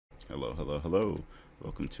Hello, hello, hello.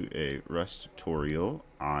 Welcome to a Rust tutorial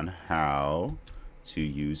on how to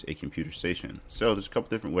use a computer station. So there's a couple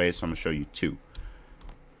different ways, so I'm going to show you two.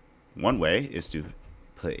 One way is to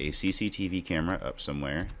put a CCTV camera up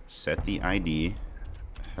somewhere, set the ID,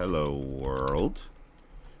 hello world.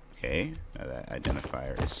 Okay, now that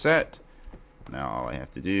identifier is set. Now all I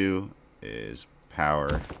have to do is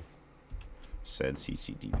power said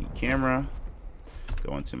CCTV camera,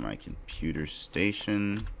 go into my computer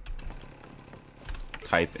station,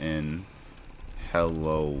 type in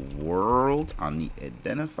hello world on the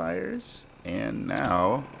identifiers, and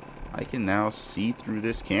now I can now see through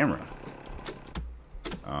this camera.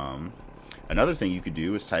 Another thing you could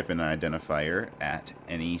do is type in an identifier at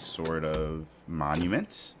any sort of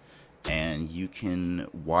monument, and you can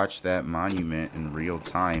watch that monument in real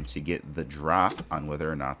time to get the drop on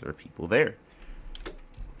whether or not there are people there.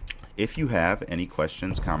 If you have any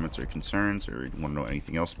questions, comments, or concerns, or want to know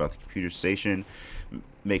anything else about the computer station,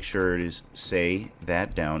 make sure to say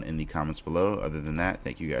that down in the comments below. Other than that,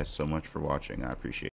 thank you guys so much for watching. I appreciate it.